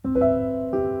Welcome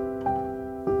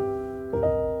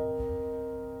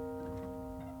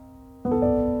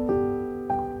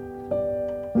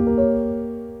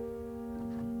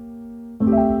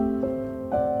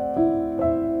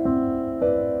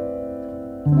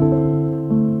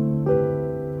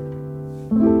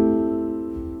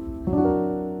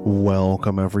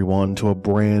everyone to a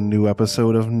brand new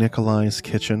episode of Nikolai's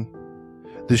Kitchen.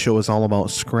 This show is all about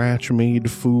scratch-made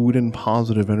food and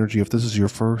positive energy. If this is your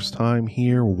first time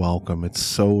here, welcome. It's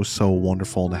so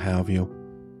wonderful to have you.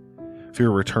 If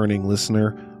you're a returning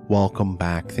listener, welcome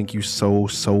back. Thank you so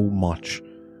much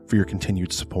for your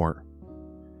continued support.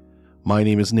 My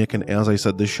name is Nick, and as I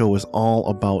said, this show is all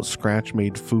about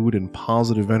scratch-made food and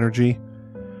positive energy,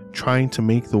 trying to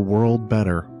make the world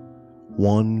better,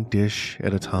 one dish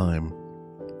at a time.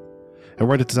 And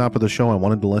right at the top of the show, I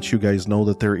wanted to let you guys know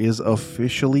that there is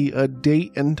officially a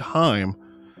date and time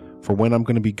for when I'm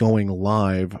going to be going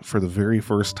live for the very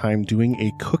first time doing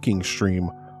a cooking stream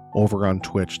over on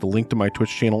Twitch. The link to my Twitch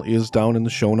channel is down in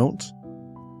the show notes.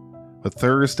 But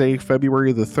Thursday,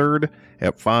 February the 3rd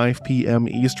at 5 p.m.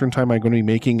 Eastern Time, I'm going to be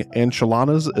making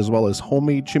enchiladas as well as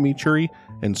homemade chimichurri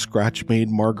and scratch-made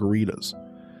margaritas.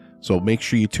 So make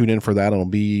sure you tune in for that. It'll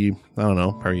be, I don't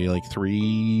know, probably like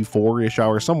 3-4-ish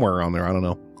hours, somewhere around there. I don't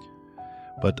know.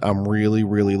 But I'm really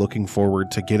looking forward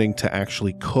to getting to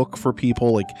actually cook for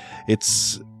people. Like,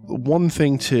 it's one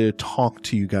thing to talk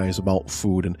to you guys about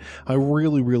food, and I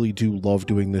really do love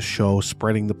doing this show,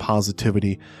 spreading the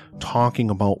positivity,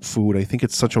 talking about food. I think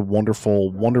it's such a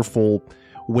wonderful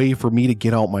way for me to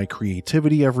get out my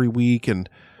creativity every week, and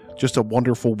just a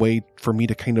wonderful way for me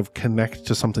to kind of connect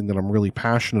to something that I'm really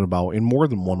passionate about in more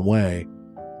than one way.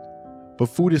 But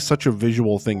food is such a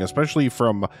visual thing, especially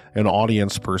from an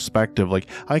audience perspective. Like,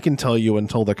 I can tell you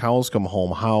until the cows come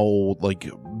home how, like,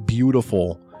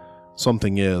 beautiful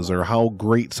something is or how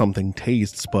great something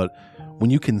tastes, but when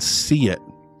you can see it,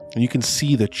 and you can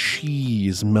see the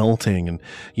cheese melting, and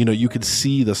you can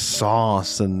see the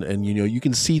sauce, and you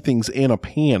can see things in a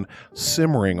pan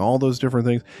simmering, all those different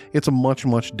things. It's a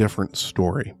much different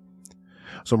story.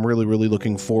 So I'm really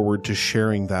looking forward to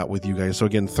sharing that with you guys. So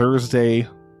again, Thursday,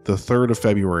 the 3rd of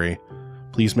February,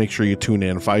 please make sure you tune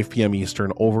in 5 p.m.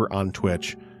 Eastern over on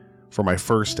Twitch for my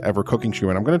first ever cooking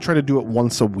stream. And I'm going to try to do it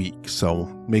once a week, so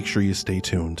make sure you stay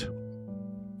tuned.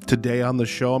 Today on the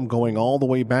show, I'm going all the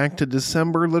way back to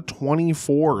December the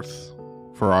 24th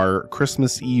for our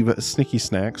Christmas Eve Snicky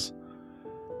Snacks.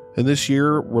 And this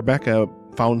year, Rebecca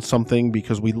found something,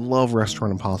 because we love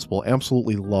Restaurant Impossible,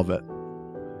 absolutely love it.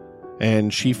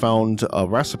 And she found a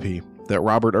recipe that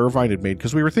Robert Irvine had made,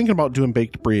 because we were thinking about doing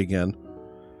baked brie again.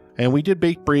 And we did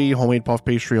baked brie, homemade puff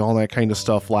pastry, all that kind of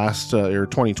stuff last, or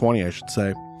 2020, I should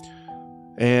say.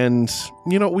 And,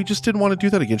 we just didn't want to do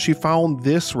that again. She found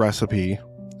this recipe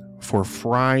for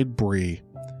fried brie,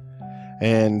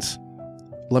 and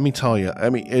let me tell you, I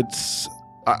mean,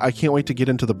 I can't wait to get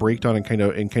into the breakdown and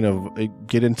kind of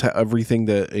get into everything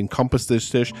that encompassed this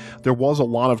dish. There was a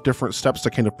lot of different steps to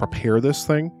kind of prepare this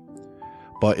thing,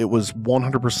 but it was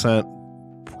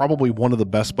 100% probably one of the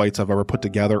best bites I've ever put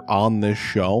together on this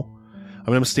show. I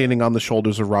mean, I'm standing on the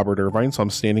shoulders of Robert Irvine, so I'm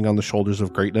standing on the shoulders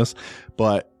of greatness,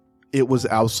 but it was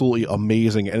absolutely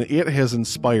amazing, and it has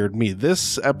inspired me.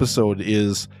 This episode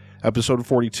is episode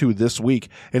 42 this week,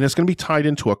 and it's going to be tied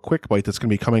into a quick bite that's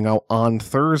going to be coming out on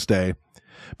Thursday,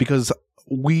 because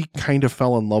we kind of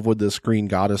fell in love with this green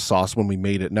goddess sauce when we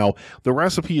made it. Now, the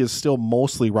recipe is still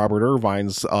mostly Robert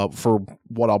Irvine's for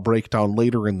what I'll break down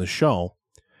later in the show,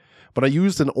 but I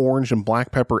used an orange and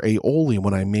black pepper aioli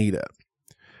when I made it.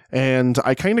 And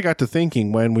I kind of got to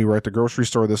thinking when we were at the grocery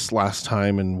store this last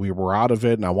time and we were out of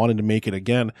it and I wanted to make it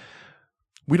again.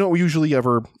 We don't usually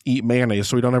ever eat mayonnaise,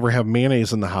 so we don't ever have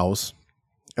mayonnaise in the house.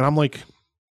 And I'm like,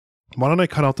 why don't I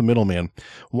cut out the middleman?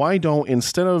 Why don't,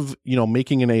 instead of,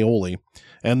 making an aioli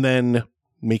and then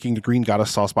making the green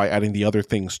goddess sauce by adding the other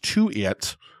things to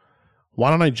it, why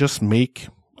don't I just make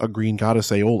a green goddess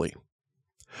aioli?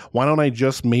 Why don't I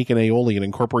just make an aioli and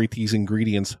incorporate these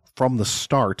ingredients from the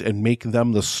start and make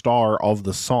them the star of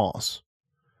the sauce?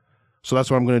 So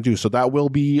that's what I'm going to do. So that will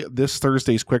be this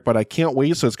Thursday's quick, but I can't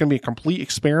wait. So it's going to be a complete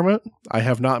experiment. I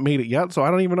have not made it yet, so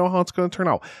I don't even know how it's going to turn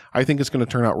out. I think it's going to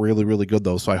turn out really good,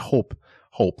 though. So I hope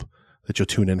that you'll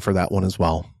tune in for that one as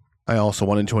well. I also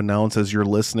wanted to announce, as you're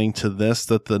listening to this,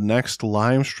 that the next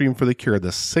live stream for The Cure, the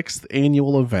 6th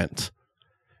annual event,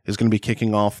 is going to be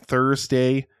kicking off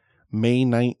Thursday, May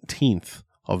 19th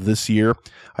of this year.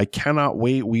 I cannot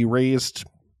wait. We raised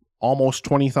almost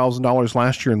 $20,000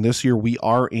 last year, and this year we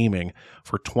are aiming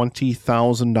for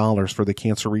 $20,000 for the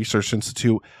Cancer Research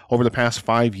Institute. Over the past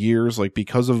 5 years, like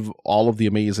because of all of the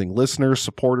amazing listeners,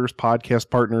 supporters, podcast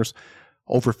partners,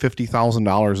 over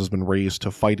 $50,000 has been raised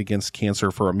to fight against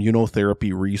cancer for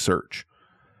immunotherapy research.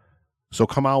 So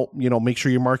come out, make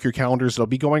sure you mark your calendars. It'll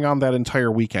be going on that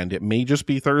entire weekend. It may just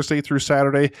be Thursday through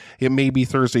Saturday. It may be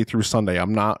Thursday through Sunday.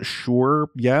 I'm not sure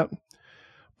yet,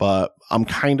 but I'm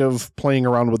kind of playing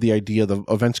around with the idea. The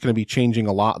event's going to be changing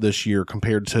a lot this year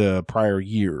compared to prior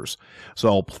years.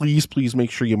 So please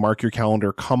make sure you mark your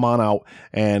calendar. Come on out,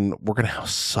 and we're going to have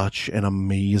such an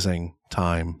amazing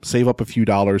time. Save up a few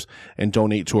dollars and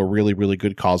donate to a really, really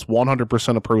good cause.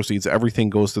 100% of proceeds, everything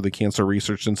goes to the Cancer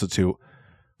Research Institute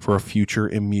for a future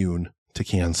immune to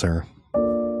cancer.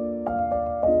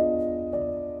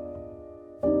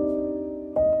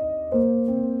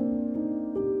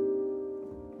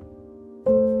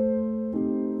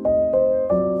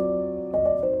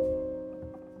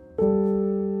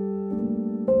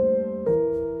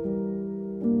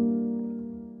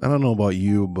 I don't know about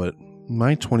you, but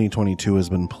my 2022 has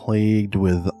been plagued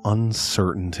with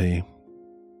uncertainty.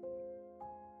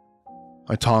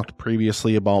 I talked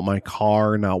previously about my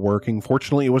car not working.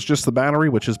 Fortunately, it was just the battery,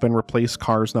 which has been replaced.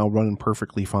 Car's now running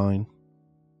perfectly fine.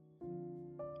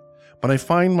 But I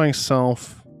find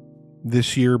myself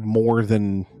this year, more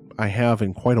than I have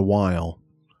in quite a while,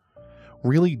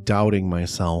 really doubting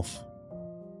myself.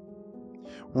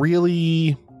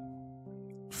 Really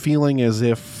feeling as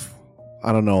if,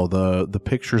 I don't know, the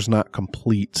picture's not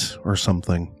complete or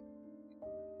something.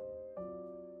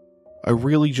 I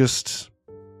really just...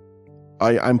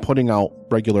 I'm putting out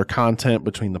regular content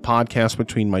between the podcast,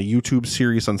 between my YouTube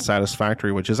series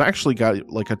Unsatisfactory, which has actually got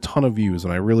like a ton of views,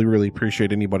 and I really, really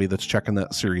appreciate anybody that's checking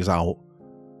that series out.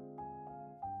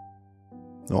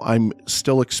 No, I'm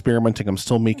still experimenting. I'm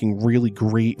still making really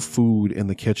great food in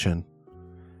the kitchen.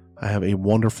 I have a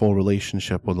wonderful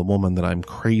relationship with a woman that I'm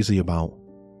crazy about.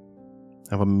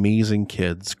 I have amazing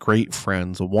kids, great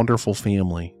friends, a wonderful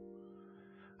family.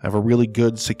 I have a really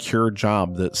good, secure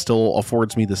job that still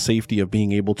affords me the safety of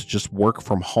being able to just work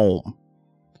from home.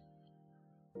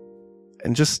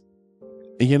 And just,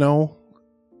 I've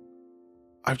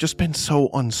just been so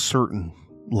uncertain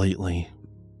lately.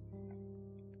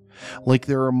 Like,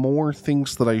 there are more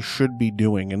things that I should be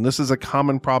doing. And this is a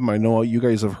common problem. I know you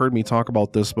guys have heard me talk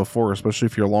about this before, especially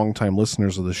if you're longtime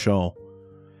listeners of the show.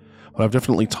 But I've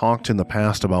definitely talked in the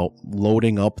past about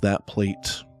loading up that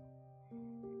plate.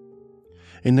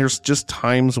 And there's just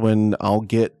times when I'll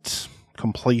get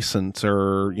complacent,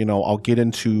 or, I'll get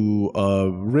into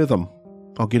a rhythm.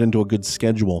 I'll get into a good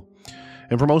schedule.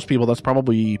 And for most people, that's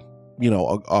probably,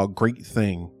 a great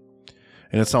thing.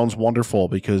 And it sounds wonderful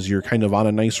because you're kind of on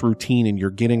a nice routine and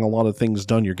you're getting a lot of things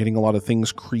done. You're getting a lot of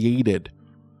things created.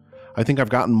 I think I've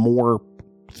gotten more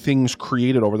things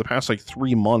created over the past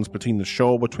 3 months, between the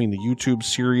show, between the YouTube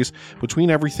series, between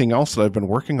everything else that I've been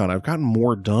working on. I've gotten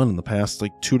more done in the past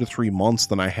 2 to 3 months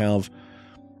than I have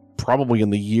probably in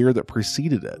the year that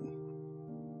preceded it.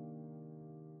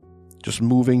 Just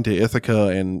moving to Ithaca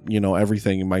and,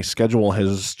 everything, my schedule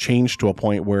has changed to a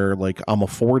point where I'm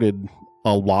afforded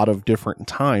a lot of different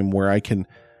time where I can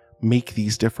make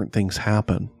these different things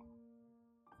happen.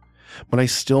 But I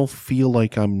still feel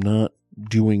like I'm not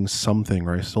doing something,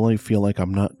 or I still feel like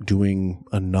I'm not doing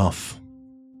enough.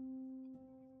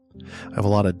 I have a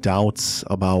lot of doubts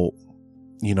about,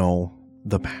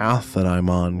 the path that I'm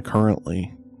on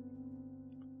currently.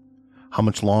 How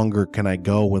much longer can I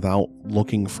go without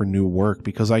looking for new work?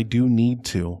 Because I do need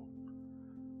to.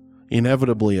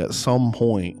 Inevitably, at some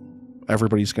point,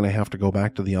 everybody's going to have to go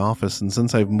back to the office, and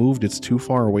since I've moved, it's too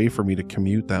far away for me to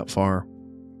commute that far.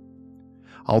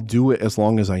 I'll do it as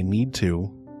long as I need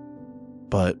to,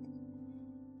 but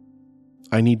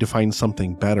I need to find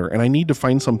something better, and I need to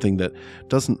find something that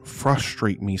doesn't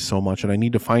frustrate me so much, and I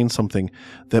need to find something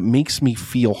that makes me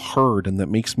feel heard, and that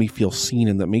makes me feel seen,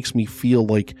 and that makes me feel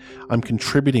like I'm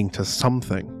contributing to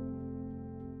something.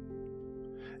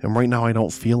 And right now I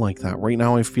don't feel like that. Right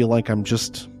now I feel like I'm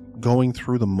just going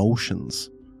through the motions.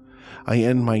 I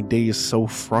end my days so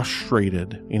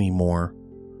frustrated anymore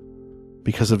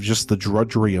because of just the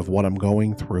drudgery of what I'm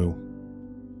going through.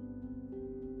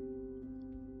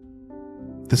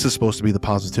 This is supposed to be the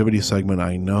positivity segment,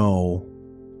 I know,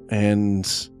 and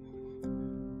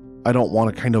I don't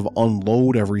want to kind of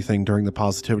unload everything during the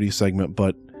positivity segment,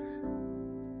 but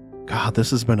God,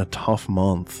 this has been a tough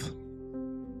month.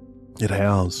 It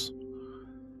has.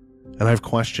 And I've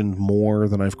questioned more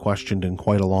than I've questioned in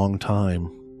quite a long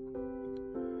time.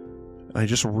 I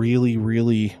just really,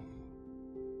 really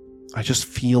I just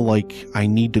feel like I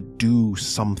need to do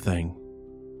something,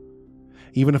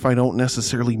 even if I don't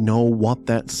necessarily know what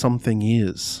that something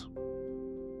is.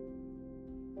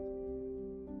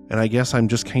 And I guess I'm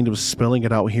just kind of spilling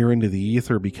it out here into the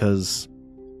ether because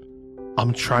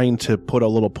I'm trying to put a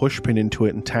little push pin into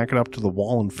it and tack it up to the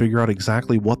wall and figure out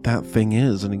exactly what that thing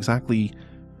is and exactly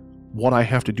what I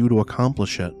have to do to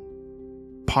accomplish it.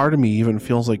 Part of me even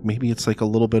feels like maybe it's like a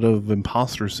little bit of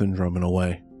imposter syndrome in a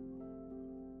way.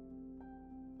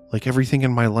 Like everything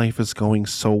in my life is going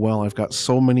so well. I've got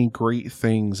so many great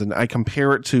things, and I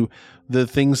compare it to the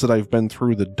things that I've been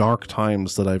through, the dark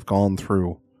times that I've gone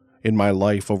through in my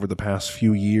life over the past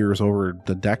few years, over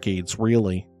the decades,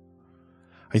 really.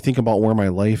 I think about where my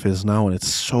life is now, and it's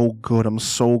so good. I'm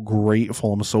so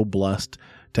grateful. I'm so blessed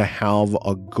to have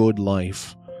a good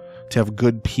life, to have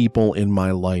good people in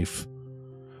my life,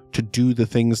 to do the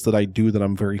things that I do that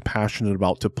I'm very passionate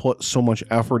about, to put so much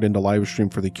effort into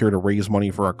Livestream for the Cure to raise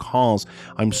money for a cause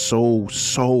I'm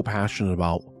so passionate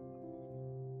about.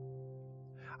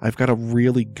 I've got a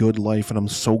really good life, and I'm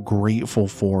so grateful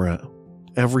for it.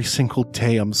 Every single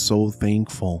day, I'm so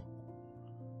thankful.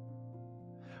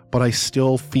 But I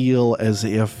still feel as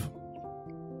if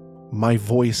my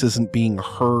voice isn't being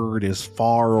heard as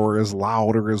far or as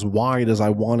loud or as wide as I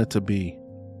want it to be.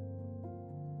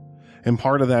 And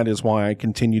part of that is why I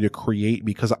continue to create,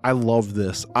 because I love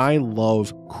this. I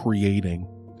love creating.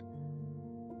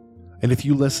 And if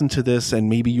you listen to this, and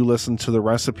maybe you listen to the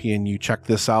recipe and you check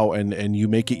this out and you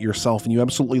make it yourself and you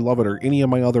absolutely love it, or any of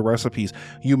my other recipes,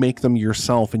 you make them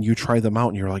yourself and you try them out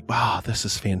and you're like, wow, this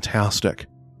is fantastic.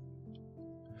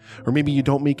 Or maybe you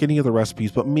don't make any of the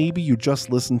recipes, but maybe you just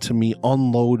listen to me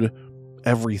unload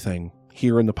everything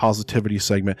here in the positivity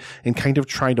segment and kind of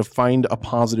try to find a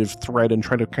positive thread and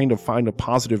try to kind of find a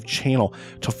positive channel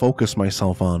to focus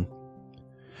myself on.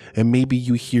 And maybe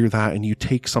you hear that and you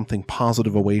take something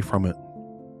positive away from it.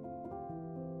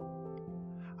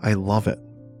 I love it.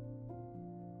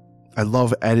 I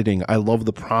love editing. I love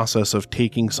the process of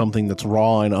taking something that's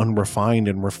raw and unrefined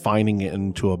and refining it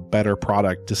into a better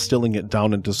product, distilling it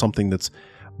down into something that's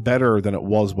better than it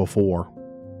was before.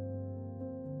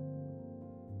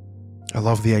 I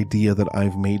love the idea that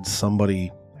I've made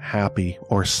somebody happy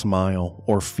or smile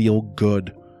or feel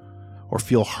good or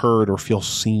feel heard or feel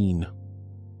seen.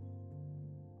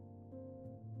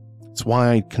 It's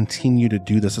why I continue to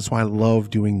do this. It's why I love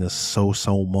doing this so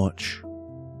much.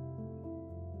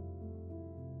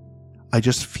 I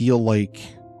just feel like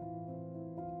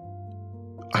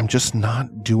I'm just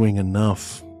not doing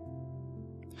enough.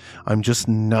 I'm just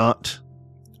not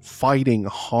fighting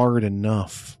hard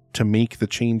enough to make the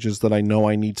changes that I know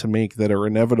I need to make that are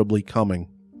inevitably coming.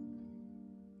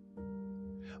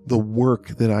 The work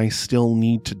that I still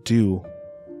need to do.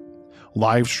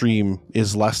 Livestream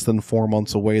is less than 4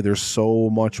 months away. There's so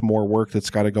much more work that's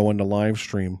got to go into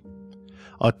Livestream.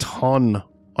 A ton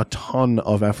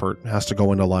of effort has to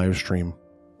go into Livestream.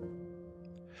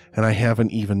 And I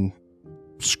haven't even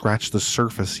scratched the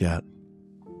surface yet.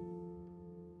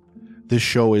 This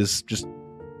show is just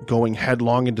going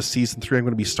headlong into season 3. I'm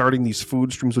going to be starting these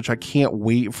food streams, which I can't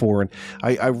wait for. And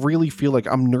I really feel like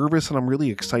I'm nervous and I'm really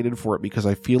excited for it because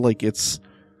I feel like it's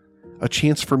a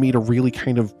chance for me to really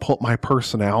kind of put my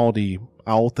personality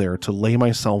out there, to lay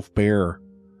myself bare.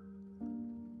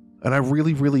 And I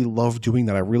really love doing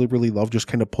that. I really love just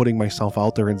kind of putting myself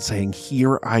out there and saying,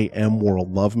 here I am,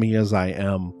 world, love me as I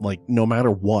am, like no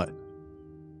matter what.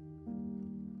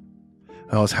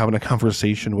 I was having a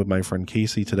conversation with my friend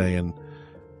Casey today, and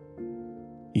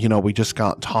you know, we just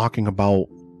got talking about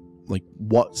like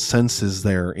what sense is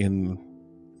there in,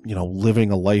 you know, living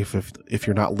a life if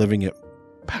you're not living it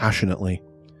passionately,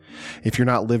 if you're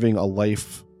not living a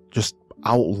life just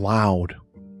out loud,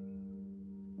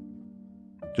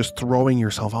 just throwing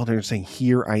yourself out there and saying,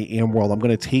 here I am, world, I'm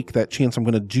going to take that chance, I'm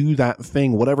going to do that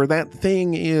thing, whatever that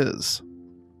thing is.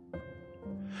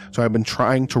 So I've been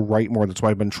trying to write more. That's why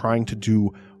I've been trying to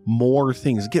do more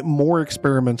things, get more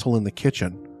experimental in the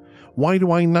kitchen. Why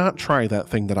do I not try that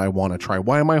thing that I want to try?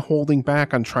 Why am I holding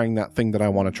back on trying that thing that I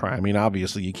want to try? I mean,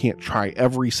 obviously you can't try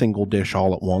every single dish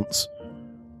all at once.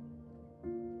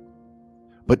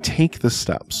 But take the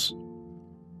steps.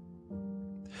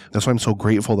 That's why I'm so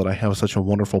grateful that I have such a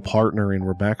wonderful partner in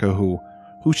Rebecca who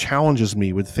challenges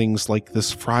me with things like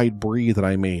this fried brie that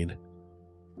I made.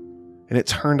 And it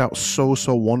turned out so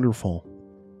wonderful.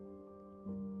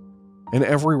 And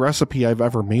every recipe I've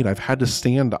ever made, I've had to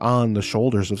stand on the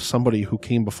shoulders of somebody who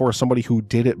came before, somebody who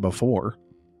did it before.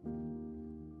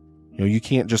 You know, you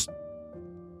can't just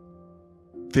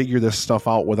figure this stuff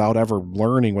out without ever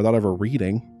learning, without ever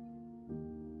reading.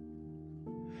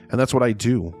 And that's what I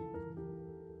do.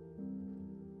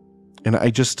 And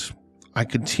I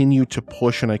continue to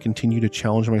push and I continue to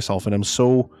challenge myself, and I'm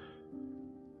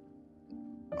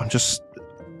just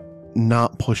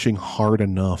not pushing hard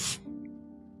enough.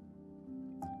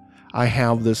 I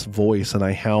have this voice and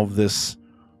I have this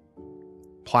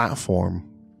platform,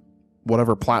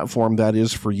 whatever platform that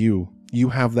is for you. You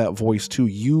have that voice too.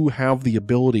 You have the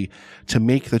ability to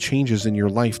make the changes in your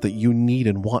life that you need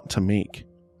and want to make.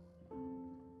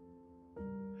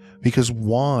 Because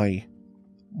why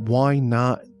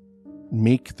not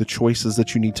make the choices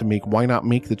that you need to make? Why not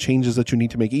make the changes that you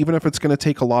need to make, even if it's going to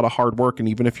take a lot of hard work and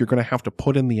even if you're going to have to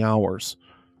put in the hours?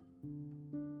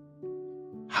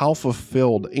 How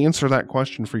fulfilled? Answer that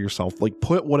question for yourself. Like,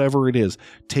 put whatever it is,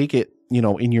 take it,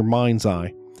 in your mind's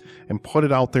eye and put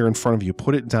it out there in front of you.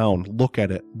 Put it down. Look at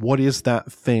it. What is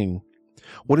that thing?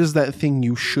 What is that thing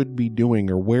you should be doing?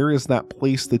 Or where is that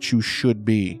place that you should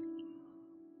be?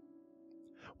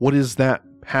 What is that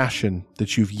passion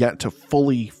that you've yet to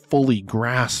fully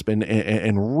grasp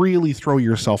and really throw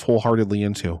yourself wholeheartedly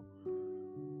into?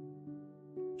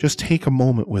 Just take a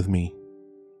moment with me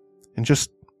and just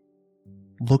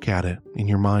look at it in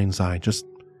your mind's eye. Just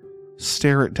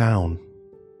stare it down.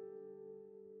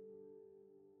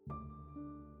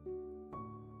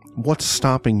 What's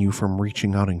stopping you from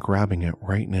reaching out and grabbing it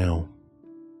right now?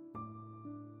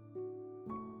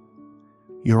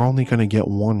 You're only going to get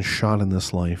one shot in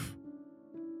this life.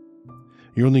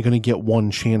 You're only going to get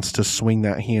one chance to swing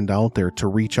that hand out there, to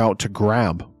reach out, to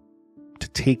grab, to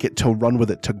take it, to run with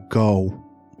it, to go.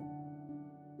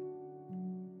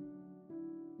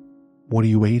 What are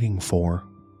you waiting for?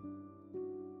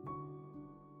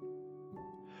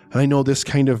 And I know this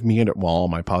kind of meander. Well, all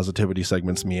my positivity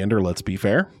segments meander, let's be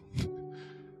fair.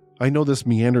 I know this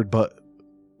meandered, but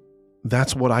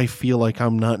that's what I feel like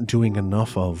I'm not doing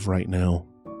enough of right now.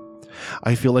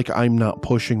 I feel like I'm not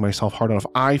pushing myself hard enough.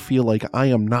 I feel like I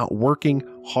am not working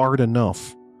hard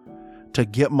enough to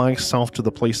get myself to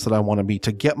the place that I want to be,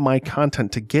 to get my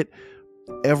content, to get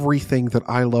everything that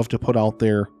I love to put out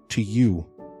there to you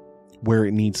where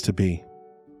it needs to be.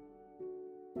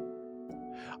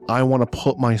 I want to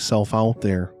put myself out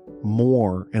there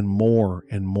more and more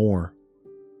and more.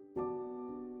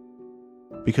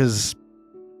 Because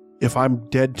if I'm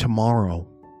dead tomorrow,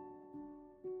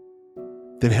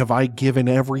 then have I given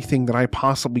everything that I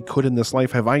possibly could in this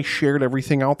life? Have I shared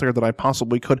everything out there that I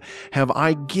possibly could? Have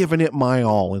I given it my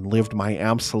all and lived my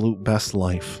absolute best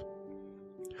life?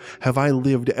 Have I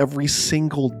lived every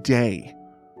single day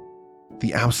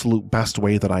the absolute best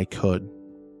way that I could?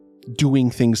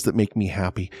 Doing things that make me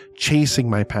happy, chasing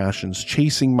my passions,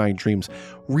 chasing my dreams,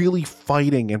 really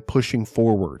fighting and pushing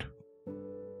forward.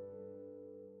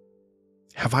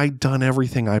 Have I done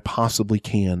everything I possibly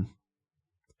can?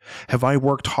 Have I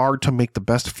worked hard to make the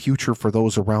best future for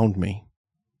those around me?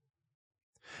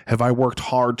 Have I worked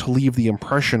hard to leave the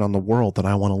impression on the world that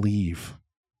I want to leave?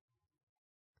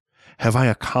 Have I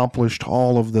accomplished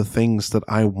all of the things that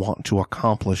I want to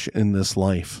accomplish in this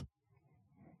life?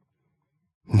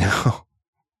 No,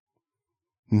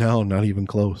 not even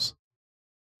close.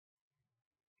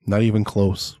 Not even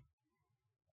close.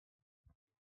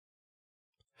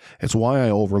 It's why I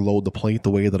overload the plate the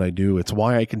way that I do. It's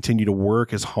why I continue to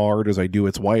work as hard as I do.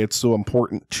 It's why it's so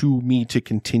important to me to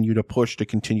continue to push, to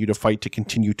continue to fight, to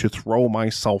continue to throw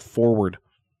myself forward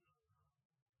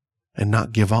and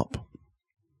not give up.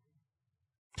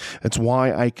 It's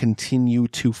why I continue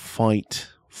to fight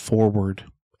forward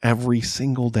every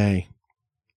single day.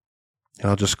 And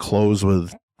I'll just close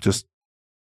with just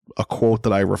a quote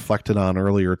that I reflected on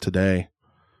earlier today.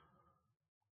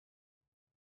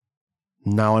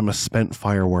 Now I'm a spent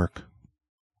firework,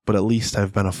 but at least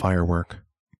I've been a firework.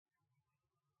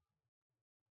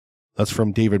 That's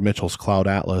from David Mitchell's Cloud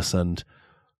Atlas. And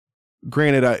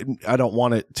granted, I don't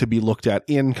want it to be looked at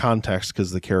in context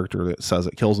because the character that says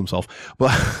it kills himself,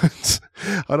 but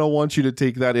I don't want you to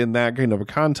take that in that kind of a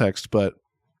context, but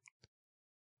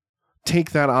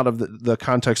take that out of the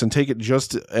context and take it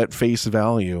just at face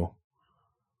value.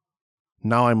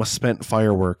 Now I'm a spent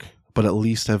firework, but at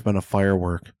least I've been a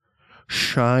firework.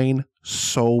 Shine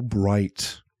so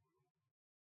bright.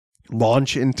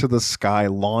 Launch into the sky.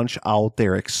 Launch out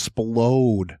there.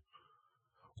 Explode.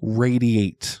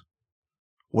 Radiate.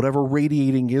 Whatever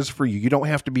radiating is for you. You don't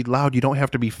have to be loud. You don't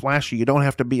have to be flashy. You don't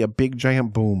have to be a big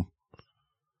giant boom.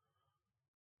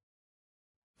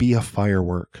 Be a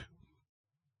firework.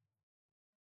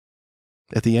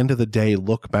 At the end of the day,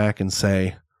 look back and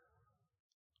say,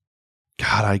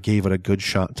 God, I gave it a good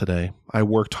shot today. I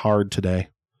worked hard today.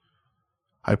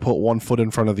 I put one foot in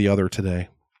front of the other today.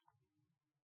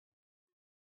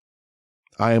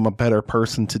 I am a better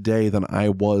person today than I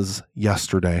was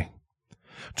yesterday.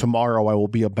 Tomorrow I will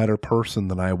be a better person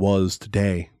than I was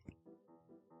today.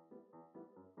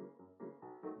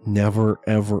 Never,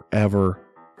 ever, ever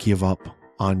give up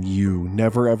on you.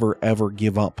 Never, ever, ever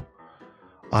give up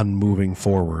on moving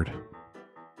forward.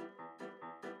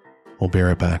 We'll be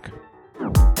right back.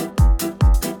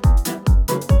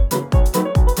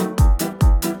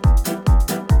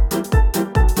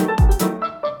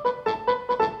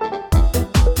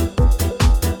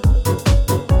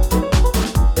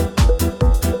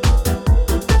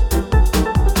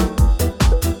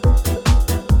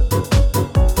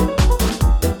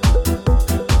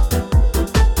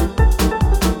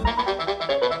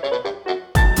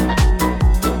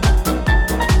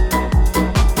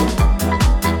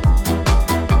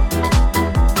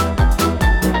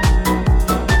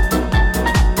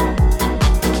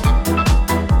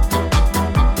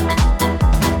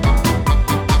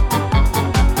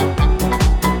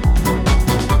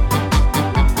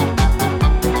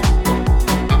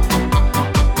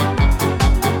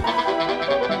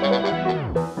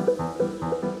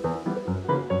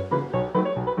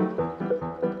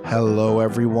 Hello,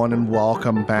 everyone, and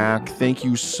welcome back. Thank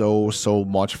you so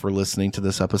much for listening to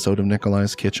this episode of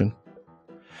Nikolai's Kitchen.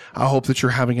 I hope that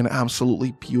you're having an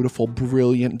absolutely beautiful,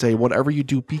 brilliant day. Whatever you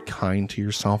do, be kind to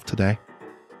yourself today.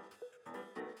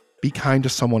 Be kind to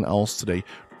someone else today.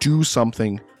 Do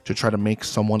something to try to make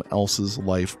someone else's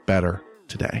life better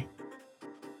today.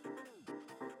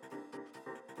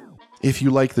 If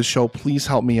you like the show, please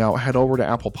help me out. Head over to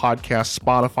Apple Podcasts,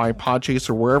 Spotify,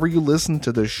 Podchaser, wherever you listen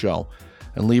to this show,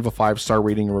 and leave a 5-star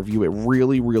rating and review. It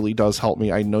really does help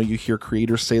me. I know you hear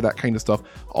creators say that kind of stuff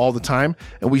all the time,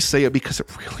 and we say it because it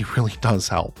really does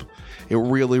help. It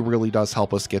really does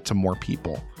help us get to more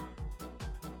people.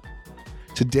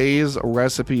 Today's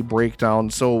recipe breakdown.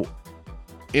 So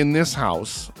in this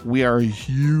house, we are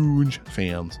huge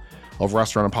fans of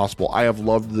Restaurant Impossible. I have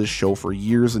loved this show for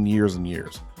years and years and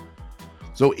years.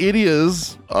 So it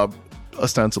is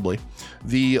ostensibly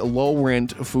the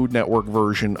low-rent Food Network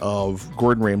version of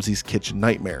Gordon Ramsay's Kitchen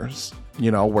Nightmares,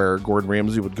 where Gordon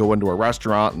Ramsay would go into a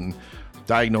restaurant and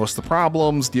diagnose the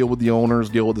problems, deal with the owners,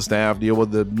 deal with the staff, deal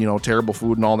with the, terrible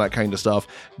food and all that kind of stuff,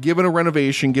 give it a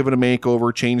renovation, give it a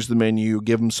makeover, change the menu,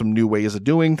 give them some new ways of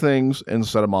doing things, and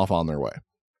set them off on their way.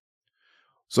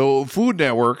 So Food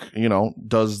Network,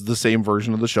 does the same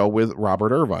version of the show with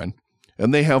Robert Irvine,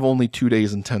 and they have only 2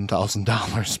 days and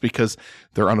 $10,000 because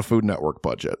they're on a Food Network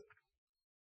budget.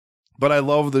 But I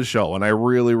love the show, and I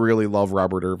really love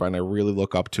Robert Irvine. I really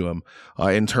look up to him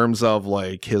in terms of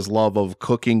like his love of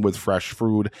cooking with fresh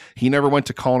food. He never went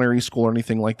to culinary school or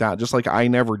anything like that, just like I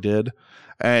never did.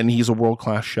 And he's a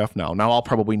world-class chef now. Now, I'll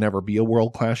probably never be a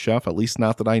world-class chef, at least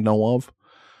not that I know of.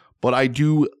 But I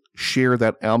do share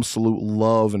that absolute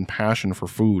love and passion for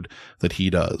food that he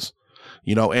does.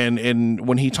 And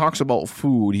when he talks about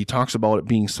food, he talks about it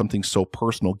being something so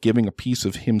personal, giving a piece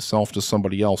of himself to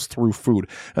somebody else through food.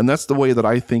 And that's the way that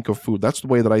I think of food. That's the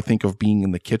way that I think of being in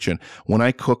the kitchen. When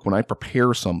I cook, when I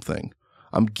prepare something,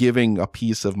 I'm giving a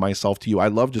piece of myself to you. I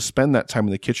love to spend that time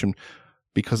in the kitchen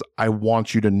because I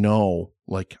want you to know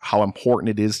like how important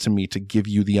it is to me to give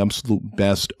you the absolute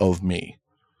best of me.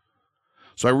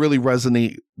 So I really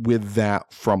resonate with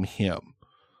that from him,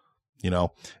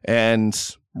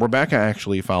 and Rebecca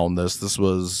actually found this. This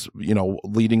was,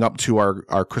 leading up to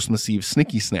our Christmas Eve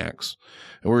snicky snacks.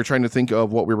 And we were trying to think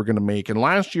of what we were going to make. And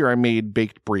last year I made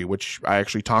baked brie, which I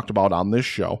actually talked about on this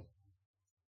show.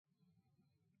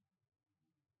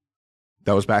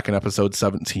 That was back in episode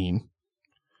 17.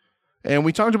 And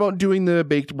we talked about doing the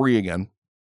baked brie again.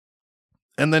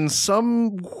 And then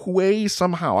some way,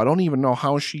 somehow, I don't even know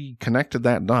how she connected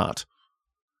that dot.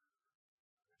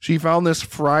 She found this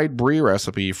fried brie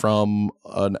recipe from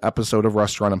an episode of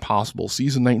Restaurant Impossible,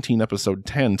 season 19, episode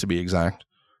 10 to be exact,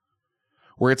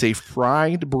 where it's a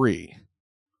fried brie.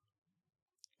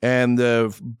 And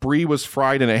the brie was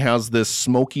fried and it has this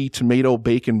smoky tomato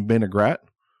bacon vinaigrette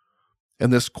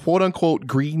and this quote unquote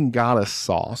green goddess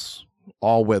sauce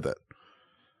all with it.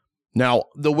 Now,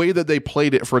 the way that they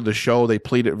played it for the show, they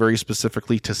played it very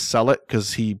specifically to sell it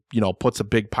because he, puts a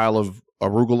big pile of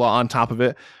arugula on top of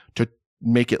it to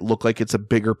make it look like it's a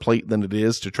bigger plate than it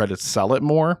is to try to sell it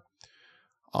more.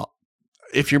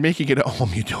 If you're making it at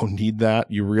home, you don't need that.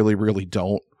 You really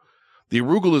don't. The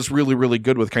arugula is really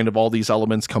good with kind of all these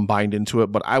elements combined into it,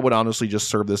 but I would honestly just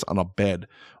serve this on a bed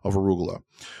of arugula.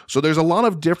 So there's a lot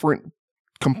of different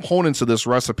components of this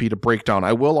recipe to break down.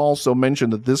 I will also mention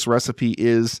that this recipe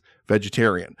is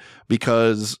vegetarian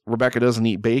because Rebecca doesn't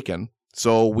eat bacon.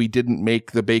 So we didn't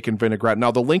make the bacon vinaigrette.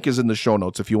 Now, the link is in the show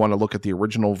notes if you want to look at the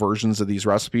original versions of these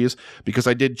recipes, because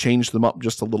I did change them up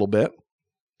just a little bit.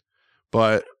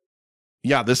 But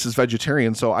yeah, this is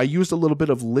vegetarian. So I used a little bit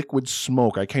of liquid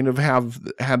smoke. I kind of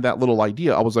had that little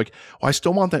idea. I was like, well, I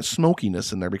still want that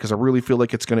smokiness in there because I really feel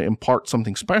like it's going to impart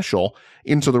something special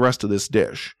into the rest of this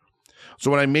dish. So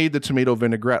when I made the tomato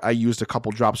vinaigrette, I used a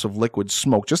couple drops of liquid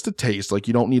smoke just to taste. Like,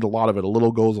 you don't need a lot of it. A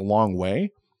little goes a long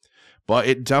way, but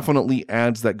it definitely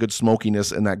adds that good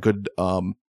smokiness and that good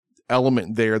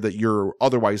element there that you're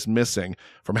otherwise missing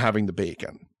from having the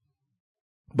bacon.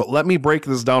 But let me break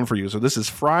this down for you. So this is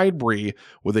fried brie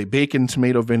with a bacon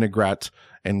tomato vinaigrette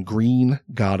and green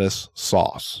goddess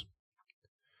sauce.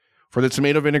 For the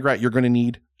tomato vinaigrette, you're going to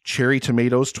need cherry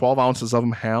tomatoes, 12 ounces of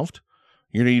them halved.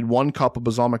 You're going to need 1 cup of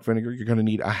balsamic vinegar. You're going to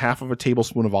need a half of a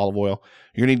tablespoon of olive oil.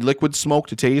 You're going to need liquid smoke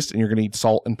to taste, and you're going to need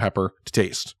salt and pepper to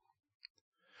taste.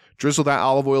 Drizzle that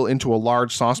olive oil into a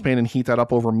large saucepan and heat that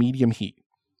up over medium heat.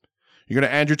 You're going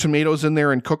to add your tomatoes in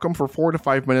there and cook them for 4 to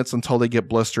 5 minutes until they get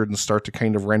blistered and start to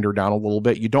kind of render down a little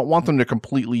bit. You don't want them to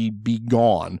completely be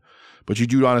gone, but you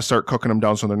do want to start cooking them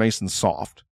down so they're nice and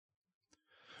soft.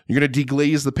 You're going to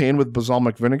deglaze the pan with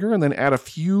balsamic vinegar and then add a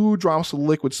few drops of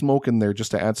liquid smoke in there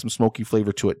just to add some smoky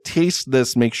flavor to it. Taste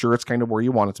this, make sure it's kind of where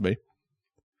you want it to be.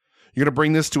 You're going to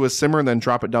bring this to a simmer and then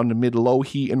drop it down to mid-low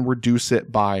heat and reduce it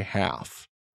by half.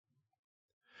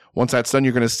 Once that's done,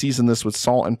 you're going to season this with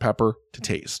salt and pepper to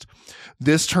taste.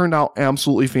 This turned out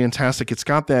absolutely fantastic. It's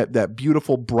got that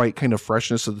beautiful, bright kind of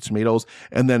freshness of the tomatoes.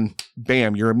 And then,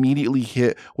 bam, you're immediately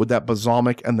hit with that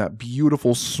balsamic and that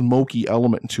beautiful smoky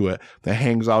element to it that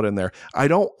hangs out in there. I'm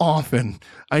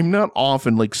not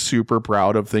often like super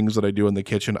proud of things that I do in the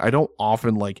kitchen. I don't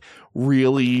often like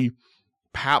really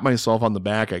pat myself on the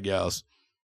back, I guess.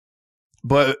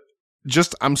 But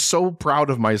just, I'm so proud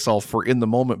of myself for in the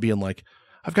moment being like,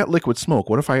 I've got liquid smoke.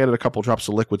 What if I added a couple drops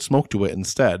of liquid smoke to it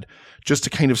instead, just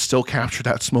to kind of still capture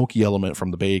that smoky element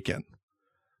from the bacon?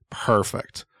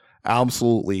 Perfect.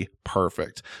 Absolutely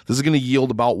perfect. This is going to yield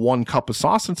about 1 cup of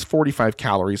sauce. It's 45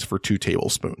 calories for 2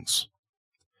 tablespoons.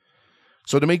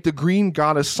 So to make the green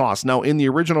goddess sauce, now in the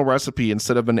original recipe,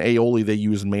 instead of an aioli, they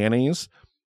use mayonnaise.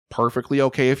 Perfectly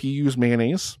okay if you use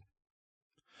mayonnaise.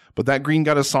 But that green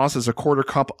goddess sauce is a 1/4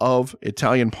 cup of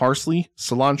Italian parsley,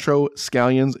 cilantro,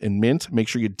 scallions, and mint. Make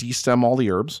sure you destem all the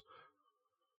herbs.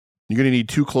 You're going to need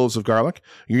 2 cloves of garlic.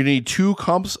 You're going to need 2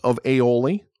 cups of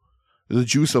aioli, the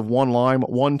juice of 1 lime,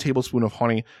 1 tablespoon of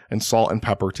honey, and salt and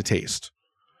pepper to taste.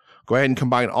 Go ahead and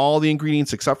combine all the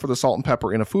ingredients except for the salt and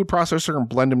pepper in a food processor and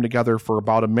blend them together for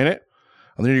about a minute.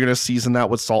 And then you're going to season that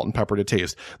with salt and pepper to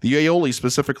taste. The aioli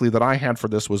specifically that I had for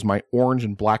this was my orange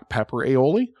and black pepper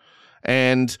aioli.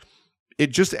 And it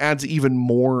just adds even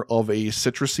more of a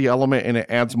citrusy element, and it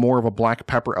adds more of a black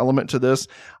pepper element to this.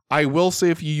 I will say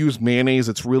if you use mayonnaise,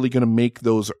 it's really going to make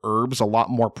those herbs a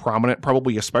lot more prominent,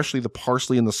 probably especially the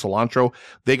parsley and the cilantro.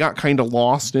 They got kind of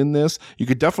lost in this. You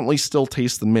could definitely still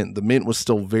taste the mint. The mint was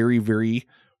still very, very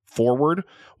forward.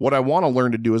 What I want to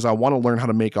learn to do is I want to learn how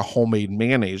to make a homemade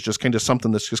mayonnaise, just kind of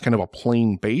something that's just kind of a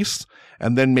plain base,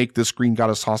 and then make this green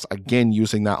goddess sauce again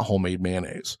using that homemade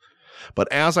mayonnaise.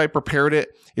 But as I prepared it,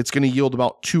 it's going to yield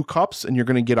about 2 cups, and you're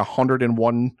going to get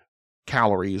 101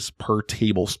 calories per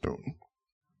tablespoon.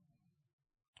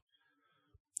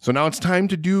 So now it's time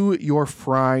to do your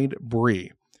fried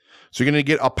brie. So you're going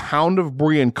to get a pound of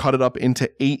brie and cut it up into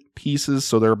 8 pieces,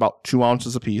 so they're about 2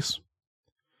 ounces a piece.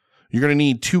 You're going to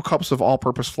need 2 cups of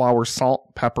all-purpose flour,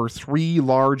 salt, pepper, 3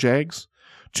 large eggs,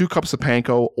 2 cups of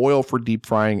panko, oil for deep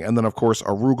frying, and then, of course,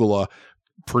 arugula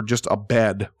for just a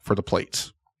bed for the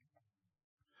plates.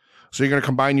 So you're going to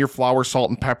combine your flour, salt,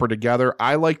 and pepper together.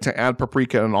 I like to add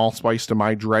paprika and allspice to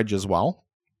my dredge as well.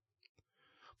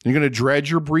 You're going to dredge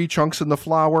your brie chunks in the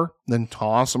flour, then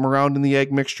toss them around in the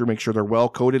egg mixture, make sure they're well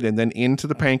coated, and then into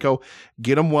the panko.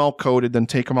 Get them well coated, then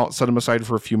take them out, set them aside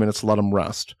for a few minutes, let them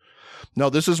rest. Now,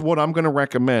 this is what I'm going to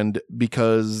recommend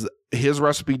because his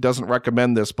recipe doesn't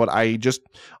recommend this, but I just,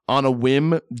 on a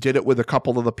whim, did it with a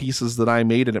couple of the pieces that I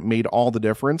made, and it made all the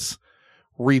difference.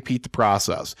 Repeat the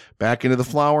process. Back into the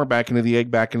flour, back into the egg,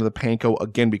 back into the panko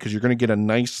again, because you're going to get a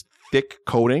nice thick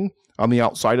coating on the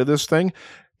outside of this thing.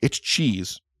 It's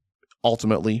cheese,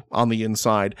 ultimately, on the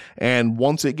inside. And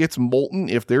once it gets molten,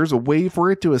 if there's a way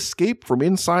for it to escape from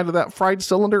inside of that fried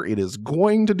cylinder, it is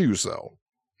going to do so.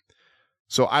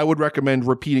 So I would recommend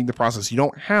repeating the process. You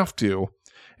don't have to.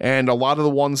 And a lot of the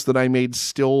ones that I made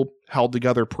still held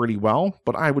together pretty well,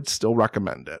 but I would still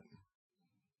recommend it.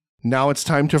 Now it's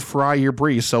time to fry your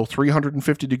brie. So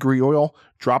 350 degree oil,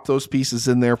 drop those pieces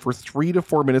in there for 3 to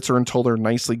 4 minutes or until they're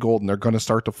nicely golden. They're going to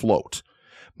start to float.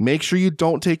 Make sure you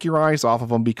don't take your eyes off of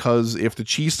them, because if the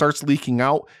cheese starts leaking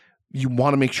out, you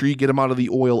want to make sure you get them out of the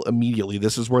oil immediately.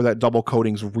 This is where that double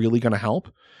coating is really going to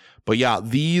help. But yeah,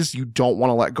 these you don't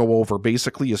want to let go over.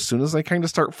 Basically, as soon as they kind of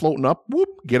start floating up, whoop,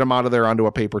 get them out of there onto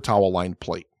a paper towel lined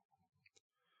plate.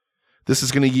 This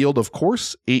is going to yield, of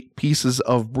course, 8 pieces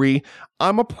of brie.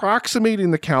 I'm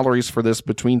approximating the calories for this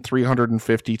between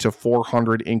 350 to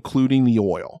 400, including the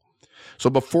oil. So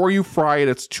before you fry it,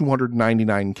 it's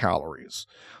 299 calories.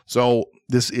 So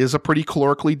this is a pretty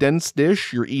calorically dense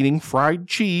dish. You're eating fried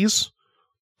cheese.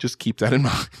 Just keep that in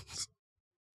mind.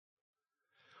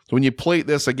 So when you plate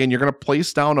this, again, you're going to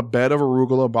place down a bed of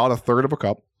arugula, about 1/3 of a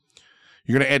cup.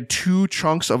 You're going to add 2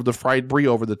 chunks of the fried brie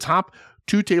over the top,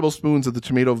 2 tablespoons of the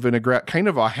tomato vinaigrette, kind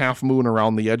of a half moon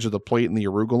around the edge of the plate in the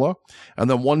arugula, and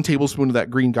then 1 tablespoon of that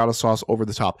green Gouda sauce over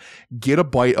the top. Get a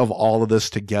bite of all of this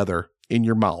together in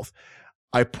your mouth.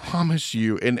 I promise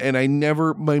you, and I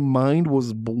never, my mind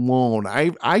was blown.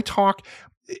 I talk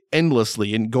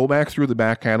endlessly and go back through the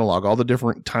back catalog, all the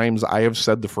different times I have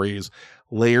said the phrase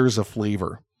layers of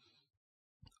flavor.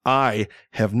 I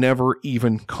have never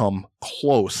even come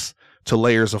close to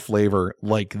layers of flavor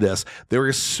like this. There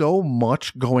is so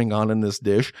much going on in this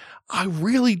dish. I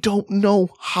really don't know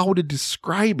how to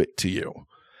describe it to you.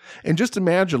 And just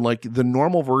imagine, like, the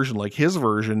normal version, like his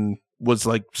version was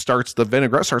like the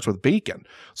vinaigrette starts with bacon.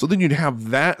 So then you'd have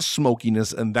that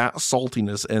smokiness and that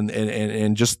saltiness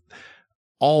and just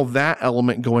all that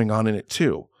element going on in it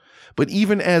too. But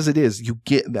even as it is, you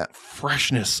get that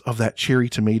freshness of that cherry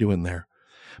tomato in there.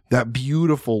 That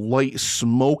beautiful light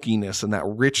smokiness and that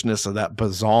richness of that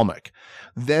balsamic.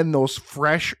 Then those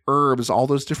fresh herbs, all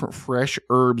those different fresh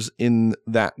herbs in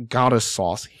that Gouda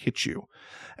sauce hit you.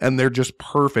 And they're just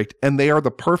perfect. And they are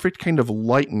the perfect kind of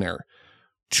lightener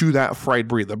to that fried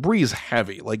brie. The brie is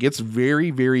heavy. Like, it's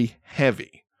very, very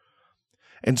heavy.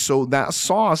 And so that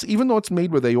sauce, even though it's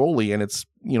made with aioli and it's,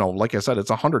 like I said, it's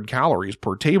 100 calories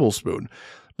per tablespoon,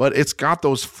 but it's got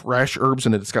those fresh herbs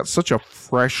in it. It's got such a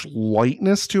fresh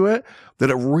lightness to it that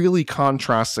it really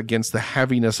contrasts against the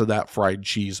heaviness of that fried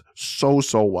cheese so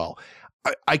well.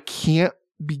 I can't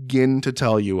begin to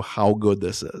tell you how good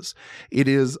this is. It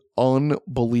is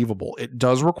unbelievable. It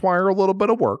does require a little bit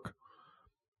of work.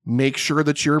 Make sure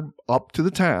that you're up to the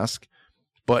task,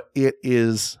 but it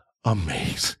is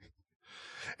amazing.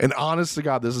 And honest to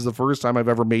God, this is the first time I've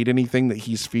ever made anything that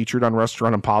he's featured on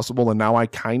Restaurant Impossible. And now I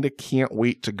kind of can't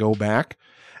wait to go back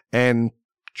and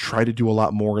try to do a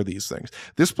lot more of these things.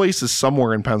 This place is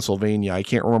somewhere in Pennsylvania. I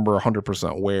can't remember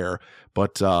 100% where,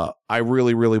 but I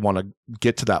really, really want to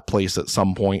get to that place at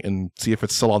some point and see if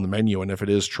it's still on the menu. And if it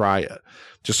is, try it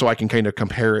just so I can kind of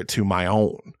compare it to my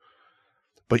own.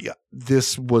 But yeah,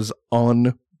 this was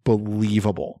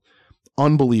unbelievable.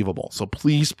 Unbelievable. So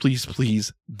please, please,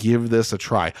 please give this a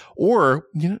try. Or,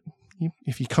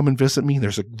 if you come and visit me,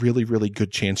 there's a really, really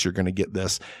good chance you're going to get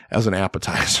this as an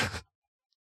appetizer.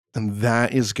 And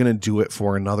that is going to do it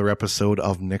for another episode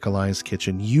of Nikolai's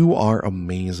Kitchen. You are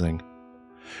amazing.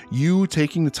 You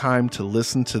taking the time to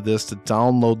listen to this, to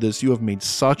download this, you have made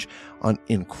such an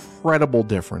incredible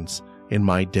difference in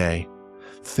my day.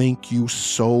 Thank you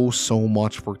so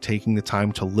much for taking the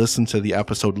time to listen to the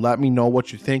episode. Let me know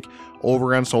what you think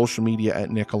over on social media at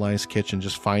Nikolai's Kitchen.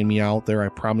 Just find me out there. I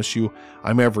promise you,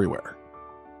 I'm everywhere.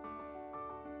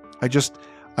 I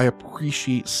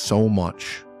appreciate so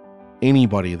much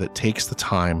anybody that takes the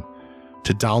time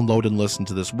to download and listen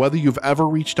to this, whether you've ever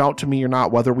reached out to me or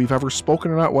not, whether we've ever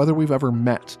spoken or not, whether we've ever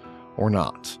met or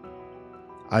not.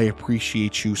 I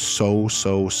appreciate you so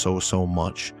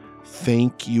much.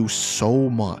 Thank you so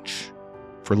much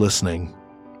for listening.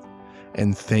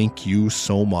 And thank you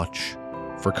so much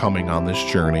for coming on this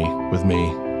journey with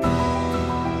me.